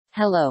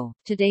Hello,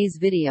 today's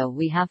video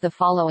we have the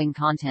following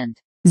content.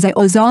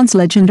 Xiao Zhan's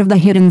Legend of the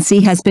Hidden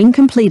Sea has been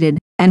completed,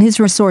 and his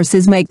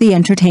resources make the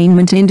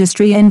entertainment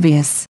industry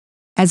envious.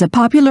 As a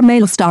popular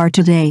male star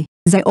today,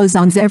 Xiao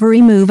Zhan's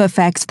every move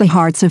affects the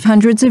hearts of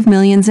hundreds of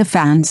millions of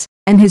fans,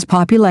 and his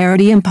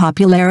popularity and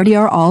popularity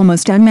are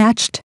almost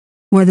unmatched.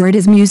 Whether it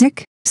is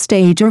music,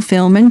 stage or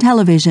film and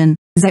television,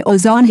 Xiao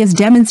Zhan has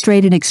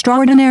demonstrated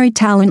extraordinary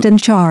talent and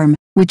charm,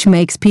 which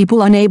makes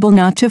people unable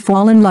not to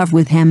fall in love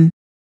with him.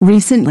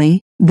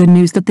 Recently, the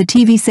news that the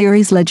TV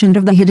series Legend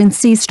of the Hidden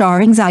Sea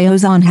starring Xiao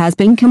Zhan has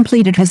been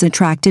completed has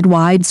attracted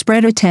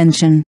widespread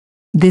attention.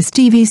 This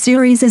TV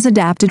series is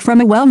adapted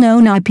from a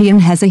well-known IP and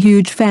has a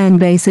huge fan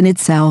base in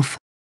itself.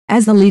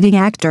 As the leading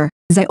actor,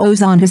 Xiao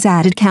Zhan has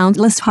added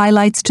countless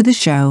highlights to the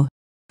show.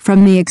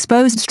 From the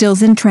exposed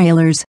stills and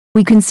trailers,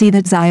 we can see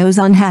that Xiao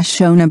Zhan has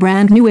shown a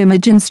brand new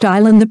image and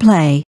style in the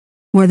play.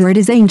 Whether it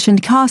is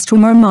ancient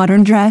costume or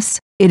modern dress,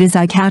 it is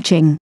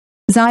eye-catching.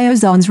 Xiao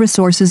Zhan's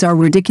resources are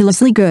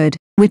ridiculously good,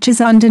 which is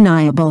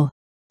undeniable.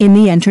 In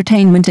the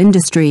entertainment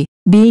industry,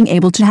 being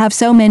able to have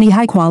so many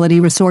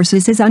high-quality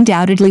resources is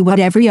undoubtedly what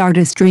every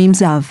artist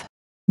dreams of.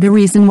 The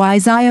reason why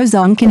Xiao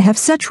Zhan can have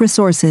such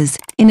resources,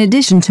 in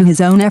addition to his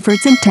own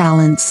efforts and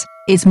talents,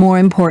 is more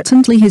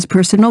importantly his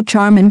personal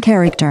charm and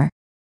character.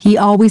 He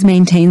always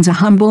maintains a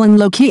humble and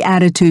low-key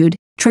attitude,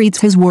 treats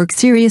his work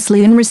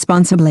seriously and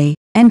responsibly,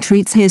 and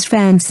treats his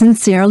fans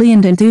sincerely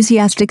and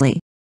enthusiastically.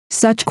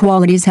 Such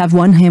qualities have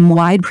won him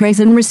wide praise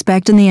and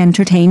respect in the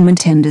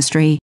entertainment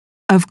industry.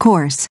 Of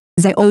course,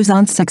 Xiao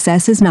Zhan's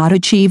success is not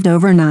achieved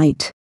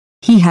overnight.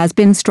 He has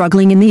been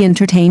struggling in the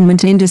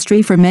entertainment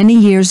industry for many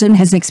years and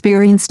has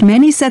experienced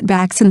many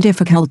setbacks and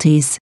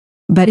difficulties.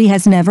 But he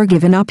has never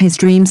given up his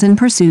dreams and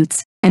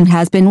pursuits, and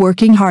has been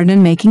working hard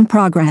and making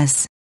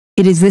progress.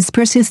 It is this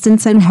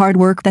persistence and hard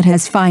work that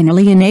has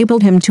finally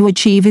enabled him to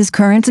achieve his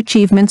current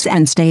achievements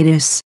and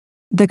status.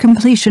 The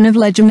completion of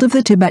Legend of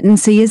the Tibetan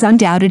Sea is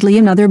undoubtedly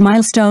another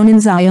milestone in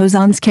Xiao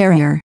Zhan's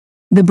career.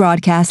 The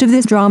broadcast of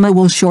this drama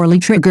will surely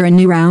trigger a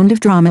new round of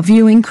drama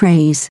viewing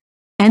craze.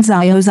 And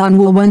Xiao Zhan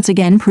will once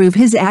again prove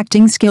his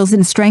acting skills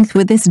and strength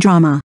with this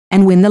drama,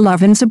 and win the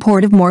love and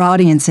support of more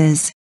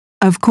audiences.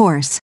 Of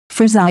course,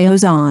 for Xiao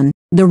Zhan,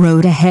 the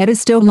road ahead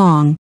is still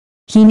long.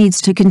 He needs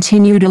to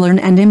continue to learn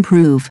and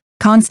improve,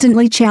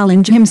 constantly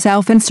challenge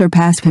himself and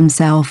surpass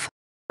himself.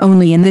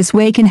 Only in this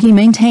way can he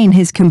maintain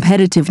his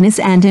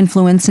competitiveness and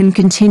influence and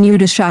continue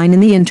to shine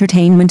in the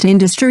entertainment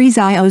industry.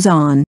 Xiao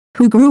Zhan,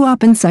 who grew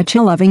up in such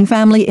a loving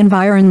family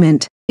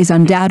environment, is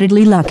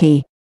undoubtedly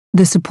lucky.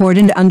 The support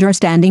and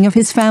understanding of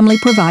his family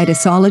provide a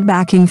solid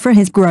backing for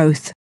his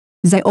growth.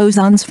 Xiao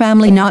Zhan's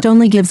family not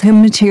only gives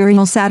him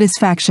material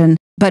satisfaction,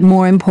 but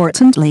more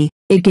importantly,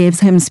 it gives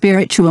him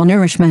spiritual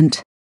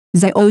nourishment.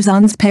 Xiao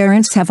Zhan's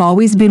parents have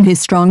always been his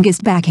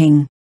strongest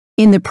backing.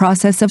 In the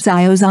process of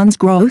Xiao Zhan's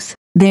growth,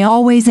 they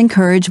always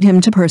encouraged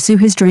him to pursue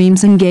his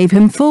dreams and gave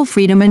him full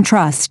freedom and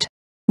trust.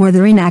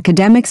 Whether in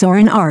academics or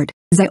in art,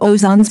 Xiao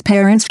Zhan's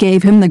parents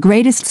gave him the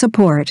greatest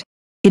support.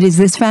 It is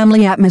this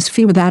family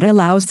atmosphere that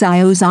allows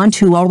Xiao Zhan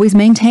to always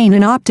maintain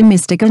an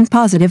optimistic and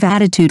positive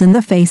attitude in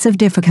the face of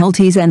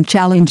difficulties and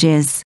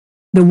challenges.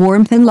 The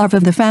warmth and love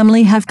of the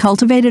family have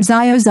cultivated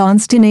Xiao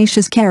Zhan's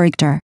tenacious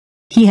character.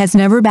 He has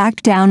never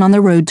backed down on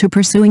the road to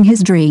pursuing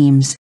his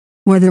dreams.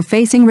 Whether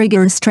facing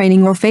rigorous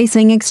training or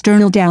facing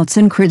external doubts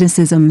and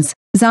criticisms,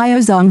 Xiao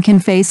Zhan can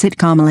face it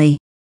calmly.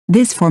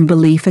 This firm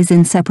belief is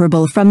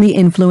inseparable from the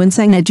influence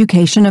and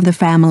education of the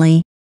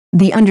family.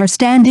 The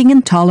understanding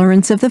and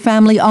tolerance of the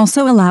family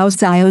also allows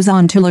Xiao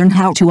Zhan to learn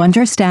how to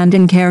understand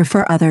and care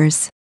for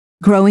others.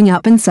 Growing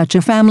up in such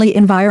a family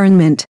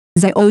environment,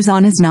 Xiao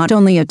Zhan is not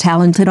only a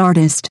talented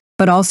artist,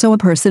 but also a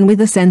person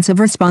with a sense of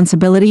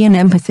responsibility and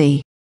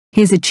empathy.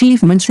 His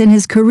achievements in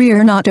his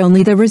career are not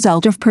only the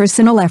result of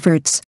personal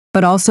efforts,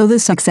 but also the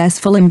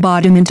successful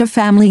embodiment of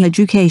family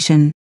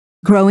education.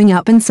 Growing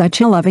up in such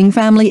a loving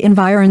family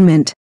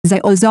environment,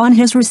 Xiao Zhan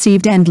has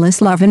received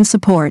endless love and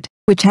support,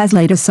 which has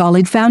laid a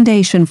solid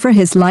foundation for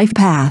his life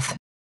path.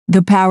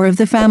 The power of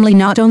the family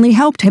not only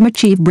helped him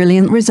achieve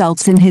brilliant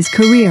results in his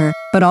career,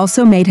 but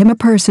also made him a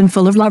person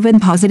full of love and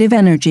positive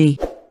energy.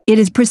 It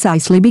is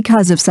precisely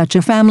because of such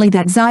a family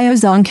that Xiao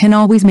Zhan can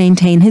always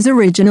maintain his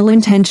original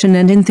intention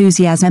and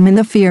enthusiasm in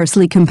the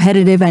fiercely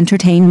competitive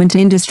entertainment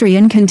industry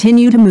and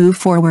continue to move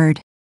forward.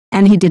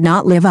 And he did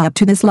not live up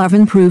to this love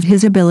and proved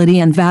his ability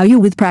and value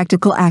with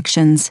practical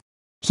actions.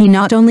 He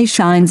not only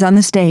shines on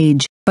the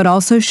stage, but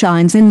also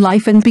shines in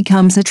life and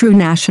becomes a true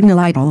national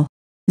idol.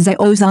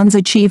 Xiao Zhan's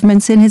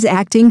achievements in his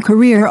acting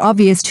career are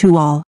obvious to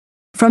all.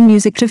 From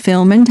music to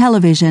film and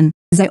television,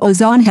 Xiao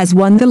Zhan has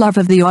won the love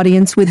of the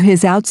audience with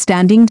his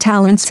outstanding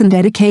talents and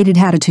dedicated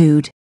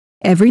attitude.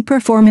 Every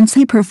performance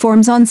he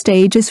performs on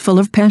stage is full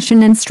of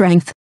passion and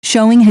strength,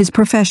 showing his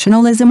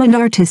professionalism and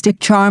artistic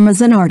charm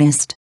as an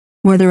artist.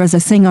 Whether as a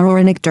singer or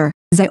an actor,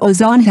 Xiao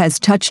Zhan has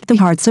touched the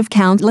hearts of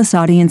countless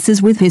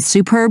audiences with his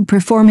superb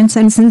performance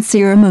and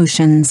sincere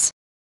emotions.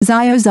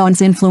 Xiao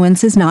Zhan's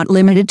influence is not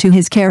limited to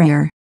his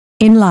career.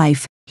 In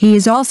life, he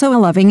is also a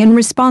loving and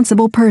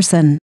responsible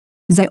person.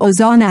 Xiao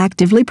Zhan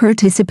actively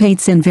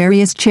participates in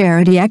various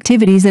charity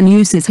activities and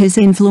uses his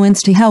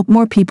influence to help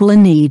more people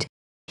in need.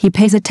 He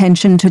pays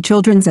attention to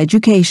children's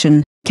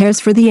education, cares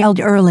for the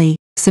elderly,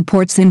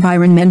 supports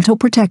environmental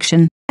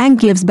protection, and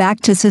gives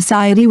back to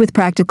society with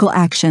practical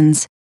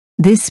actions.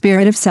 This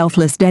spirit of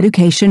selfless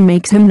dedication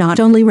makes him not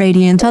only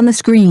radiant on the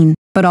screen,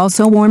 but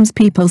also warms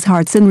people's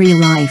hearts in real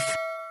life.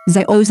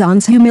 Xiao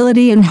Zhan's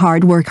humility and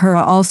hard work are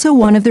also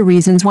one of the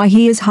reasons why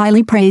he is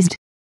highly praised.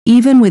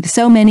 Even with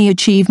so many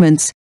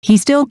achievements, he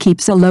still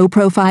keeps a low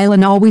profile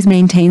and always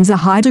maintains a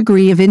high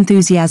degree of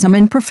enthusiasm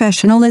and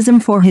professionalism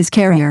for his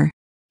career.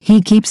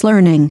 He keeps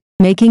learning,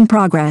 making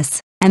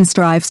progress, and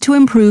strives to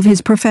improve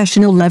his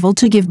professional level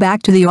to give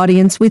back to the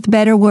audience with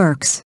better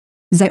works.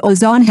 Xiao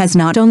Zhan has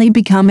not only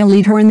become a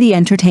leader in the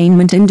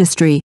entertainment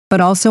industry, but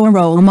also a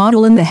role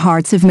model in the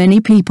hearts of many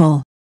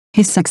people.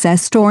 His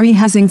success story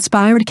has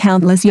inspired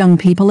countless young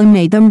people and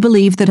made them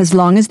believe that as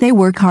long as they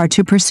work hard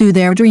to pursue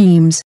their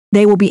dreams,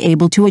 they will be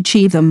able to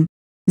achieve them.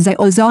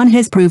 Xiao Zhan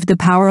has proved the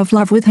power of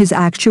love with his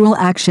actual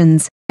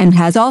actions, and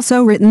has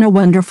also written a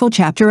wonderful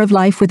chapter of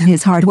life with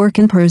his hard work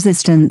and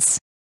persistence.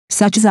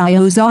 Such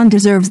Xiao Zhan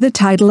deserves the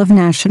title of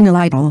national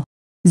idol.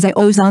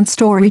 Xiao Zhan's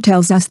story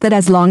tells us that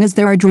as long as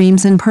there are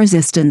dreams and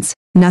persistence,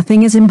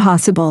 nothing is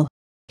impossible.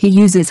 He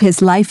uses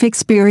his life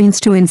experience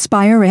to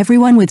inspire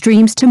everyone with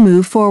dreams to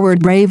move forward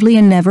bravely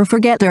and never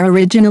forget their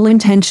original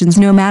intentions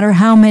no matter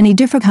how many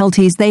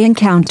difficulties they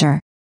encounter.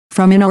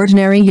 From an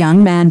ordinary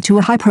young man to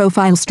a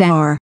high-profile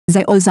star,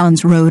 Xiao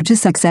Zhan's road to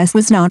success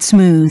was not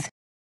smooth.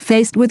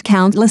 Faced with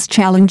countless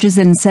challenges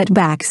and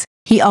setbacks,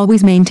 he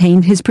always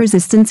maintained his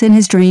persistence in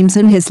his dreams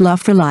and his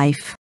love for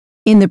life.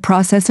 In the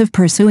process of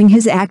pursuing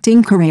his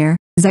acting career,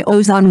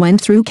 Xiao Zhan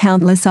went through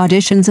countless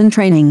auditions and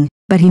training,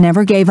 but he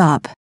never gave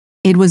up.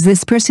 It was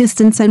this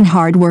persistence and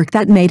hard work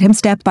that made him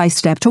step by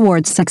step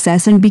towards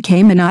success and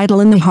became an idol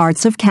in the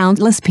hearts of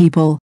countless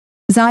people.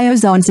 Xiao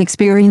Zhan's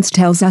experience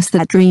tells us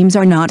that dreams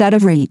are not out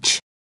of reach.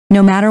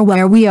 No matter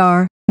where we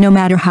are, no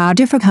matter how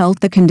difficult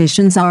the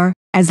conditions are,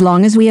 as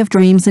long as we have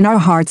dreams in our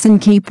hearts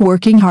and keep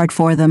working hard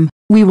for them,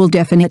 we will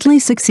definitely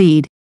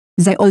succeed.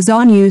 Xiao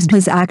Zhan used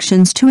his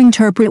actions to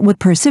interpret what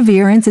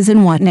perseverance is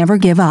and what never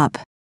give up.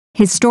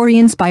 His story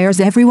inspires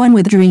everyone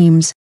with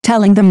dreams,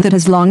 telling them that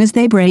as long as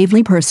they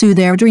bravely pursue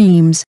their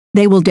dreams,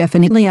 they will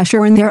definitely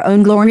usher in their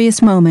own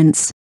glorious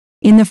moments.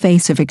 In the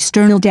face of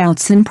external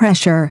doubts and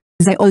pressure,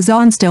 Xiao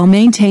Zhan still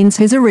maintains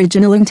his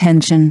original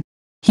intention.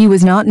 He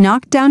was not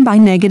knocked down by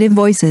negative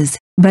voices,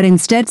 but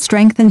instead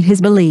strengthened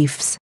his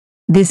beliefs.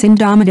 This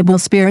indomitable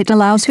spirit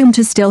allows him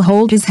to still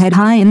hold his head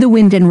high in the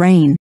wind and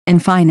rain,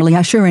 and finally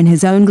usher in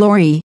his own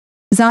glory.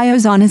 Xiao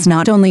Zhan is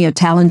not only a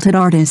talented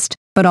artist,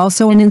 but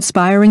also an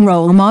inspiring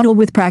role model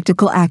with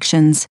practical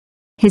actions.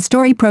 His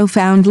story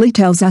profoundly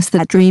tells us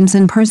that dreams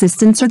and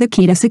persistence are the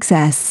key to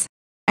success.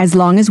 As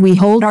long as we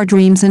hold our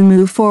dreams and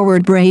move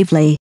forward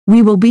bravely,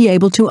 we will be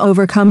able to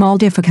overcome all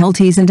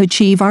difficulties and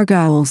achieve our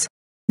goals.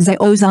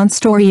 Xiao Zhan's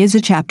story is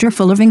a chapter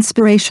full of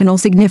inspirational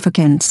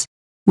significance.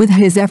 With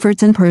his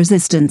efforts and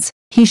persistence,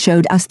 he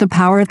showed us the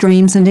power of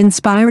dreams and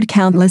inspired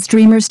countless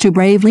dreamers to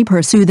bravely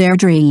pursue their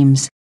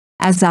dreams.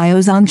 As Xiao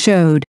Zhan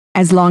showed,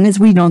 as long as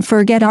we don't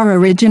forget our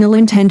original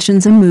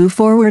intentions and move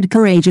forward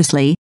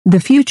courageously, the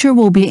future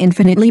will be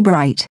infinitely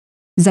bright.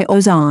 Xiao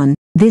Zhan,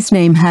 this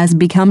name has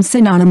become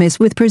synonymous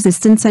with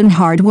persistence and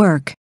hard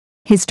work.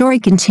 His story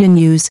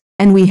continues,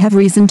 and we have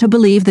reason to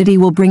believe that he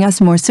will bring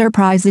us more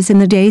surprises in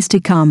the days to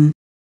come.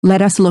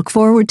 Let us look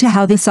forward to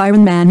how this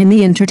Iron Man in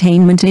the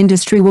entertainment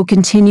industry will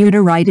continue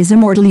to write his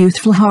immortal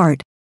youthful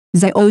heart.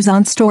 Xiao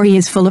Zhan's story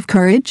is full of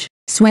courage,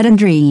 sweat and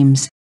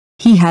dreams.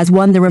 He has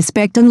won the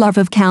respect and love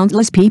of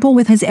countless people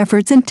with his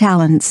efforts and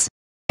talents.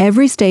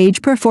 Every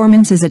stage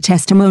performance is a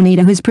testimony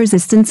to his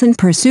persistence and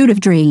pursuit of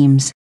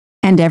dreams.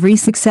 And every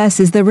success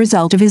is the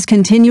result of his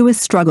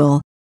continuous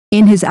struggle.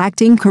 In his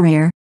acting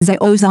career,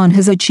 Xiao Zhan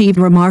has achieved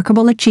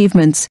remarkable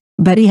achievements,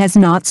 but he has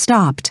not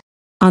stopped.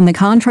 On the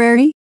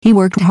contrary, he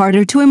worked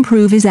harder to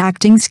improve his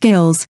acting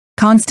skills,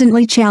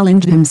 constantly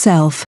challenged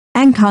himself,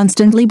 and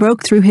constantly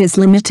broke through his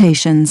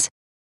limitations.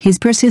 His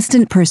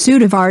persistent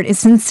pursuit of art is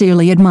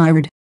sincerely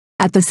admired.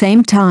 At the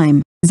same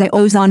time,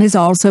 Xiao Zhan is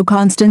also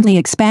constantly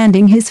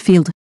expanding his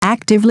field,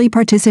 actively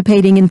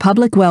participating in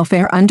public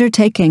welfare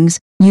undertakings,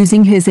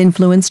 using his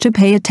influence to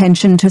pay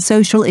attention to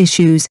social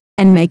issues,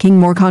 and making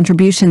more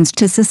contributions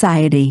to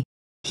society.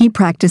 He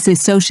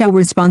practices social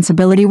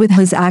responsibility with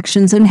his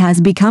actions and has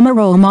become a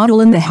role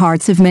model in the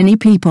hearts of many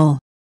people.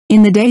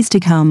 In the days to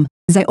come,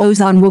 Xiao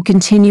Zhan will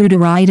continue to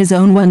write his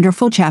own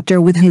wonderful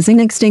chapter with his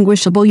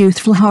inextinguishable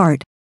youthful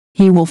heart.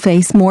 He will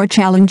face more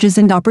challenges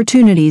and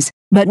opportunities,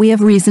 but we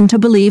have reason to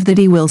believe that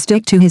he will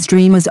stick to his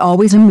dream as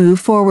always and move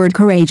forward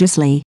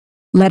courageously.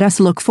 Let us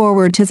look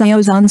forward to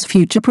Xiao Zhan's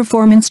future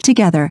performance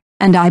together,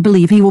 and I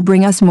believe he will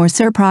bring us more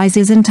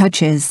surprises and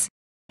touches.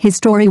 His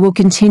story will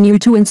continue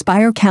to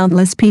inspire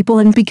countless people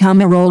and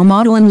become a role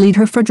model and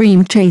leader for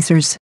dream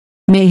chasers.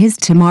 May his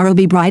tomorrow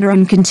be brighter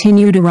and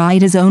continue to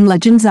write his own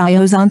legend.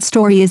 Xiao Zhan's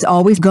story is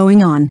always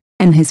going on,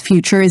 and his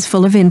future is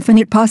full of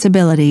infinite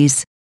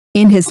possibilities.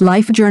 In his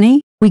life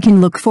journey, we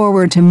can look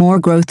forward to more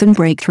growth and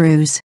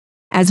breakthroughs.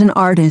 As an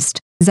artist,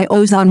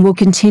 Xiao Zhan will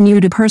continue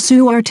to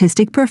pursue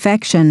artistic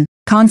perfection,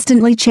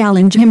 constantly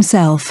challenge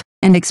himself,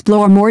 and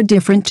explore more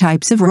different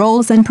types of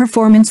roles and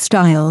performance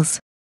styles.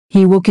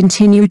 He will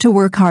continue to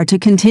work hard to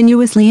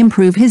continuously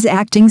improve his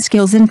acting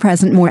skills and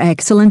present more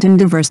excellent and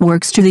diverse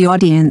works to the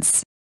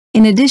audience.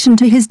 In addition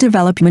to his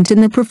development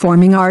in the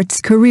performing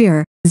arts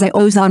career,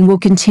 Xiao Zhan will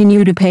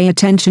continue to pay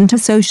attention to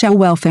social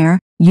welfare,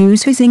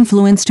 use his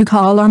influence to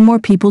call on more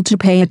people to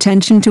pay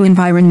attention to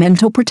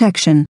environmental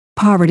protection,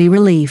 poverty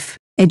relief,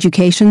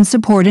 education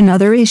support and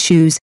other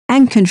issues,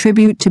 and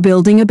contribute to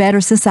building a better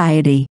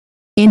society.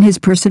 In his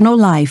personal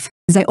life,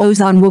 Xiao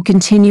Zhan will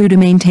continue to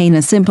maintain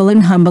a simple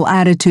and humble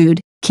attitude,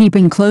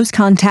 keeping close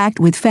contact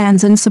with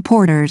fans and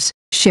supporters,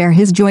 share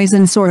his joys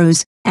and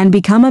sorrows, and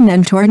become a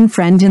mentor and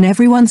friend in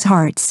everyone's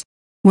hearts.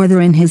 Whether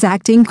in his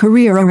acting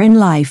career or in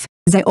life,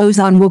 Xiao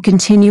Zhan will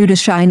continue to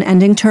shine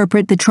and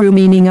interpret the true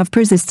meaning of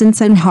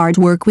persistence and hard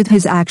work with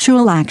his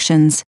actual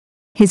actions.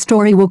 His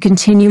story will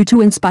continue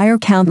to inspire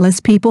countless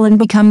people and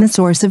become the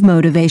source of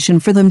motivation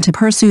for them to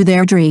pursue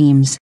their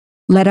dreams.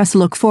 Let us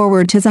look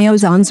forward to Xiao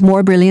Zhan's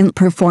more brilliant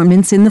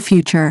performance in the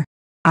future.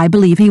 I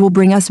believe he will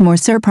bring us more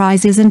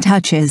surprises and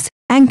touches,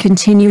 and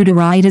continue to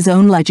write his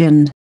own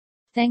legend.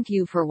 Thank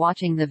you for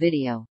watching the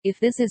video. If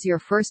this is your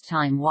first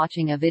time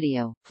watching a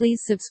video,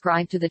 please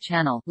subscribe to the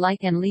channel,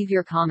 like and leave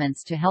your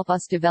comments to help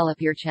us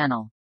develop your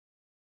channel.